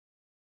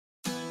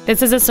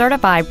This is a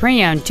certified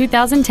pre-owned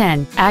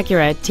 2010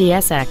 Acura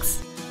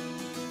TSX.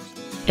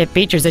 It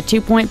features a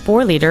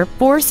 2.4-liter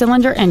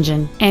four-cylinder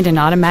engine and an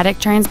automatic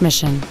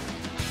transmission.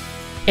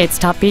 Its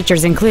top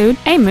features include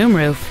a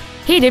moonroof,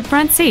 heated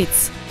front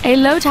seats, a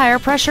low tire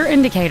pressure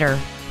indicator,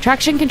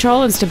 traction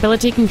control and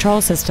stability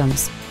control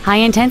systems,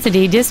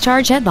 high-intensity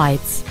discharge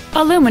headlights,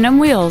 aluminum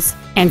wheels,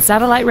 and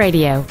satellite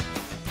radio.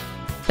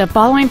 The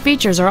following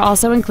features are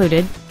also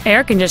included: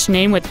 air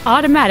conditioning with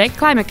automatic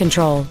climate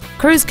control,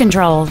 cruise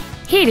control,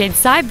 heated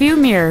side view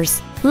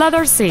mirrors,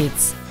 leather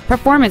seats,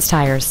 performance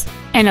tires,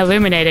 an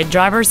illuminated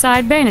driver's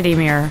side vanity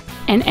mirror,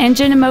 an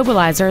engine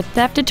immobilizer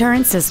theft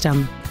deterrent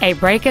system, a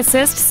brake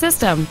assist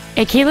system,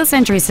 a keyless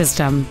entry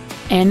system,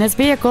 and this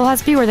vehicle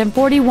has fewer than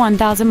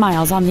 41,000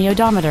 miles on the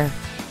odometer.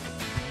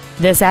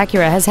 This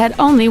Acura has had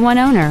only one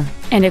owner,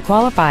 and it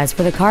qualifies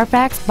for the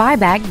Carfax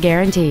buyback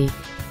guarantee.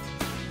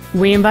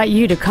 We invite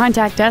you to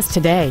contact us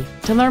today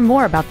to learn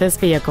more about this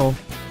vehicle.